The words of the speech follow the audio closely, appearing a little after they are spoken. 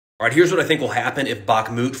All right, here's what I think will happen if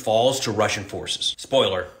Bakhmut falls to Russian forces.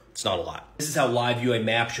 Spoiler, it's not a lot. This is how Live View, a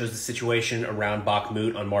map, shows the situation around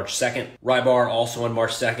Bakhmut on March 2nd. Rybar, also on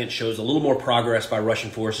March 2nd, shows a little more progress by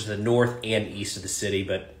Russian forces to the north and east of the city,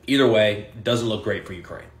 but either way, it doesn't look great for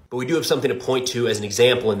Ukraine. But we do have something to point to as an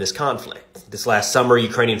example in this conflict. This last summer,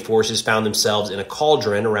 Ukrainian forces found themselves in a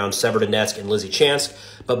cauldron around Severodonetsk and Lysychansk,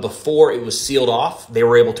 but before it was sealed off, they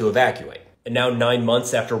were able to evacuate. And now 9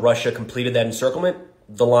 months after Russia completed that encirclement,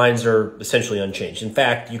 the lines are essentially unchanged. In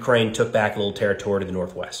fact, Ukraine took back a little territory to the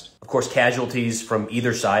northwest. Of course, casualties from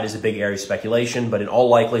either side is a big area of speculation, but in all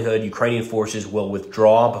likelihood, Ukrainian forces will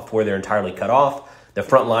withdraw before they're entirely cut off. The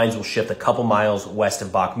front lines will shift a couple miles west of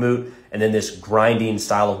Bakhmut, and then this grinding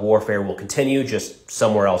style of warfare will continue just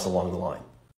somewhere else along the line.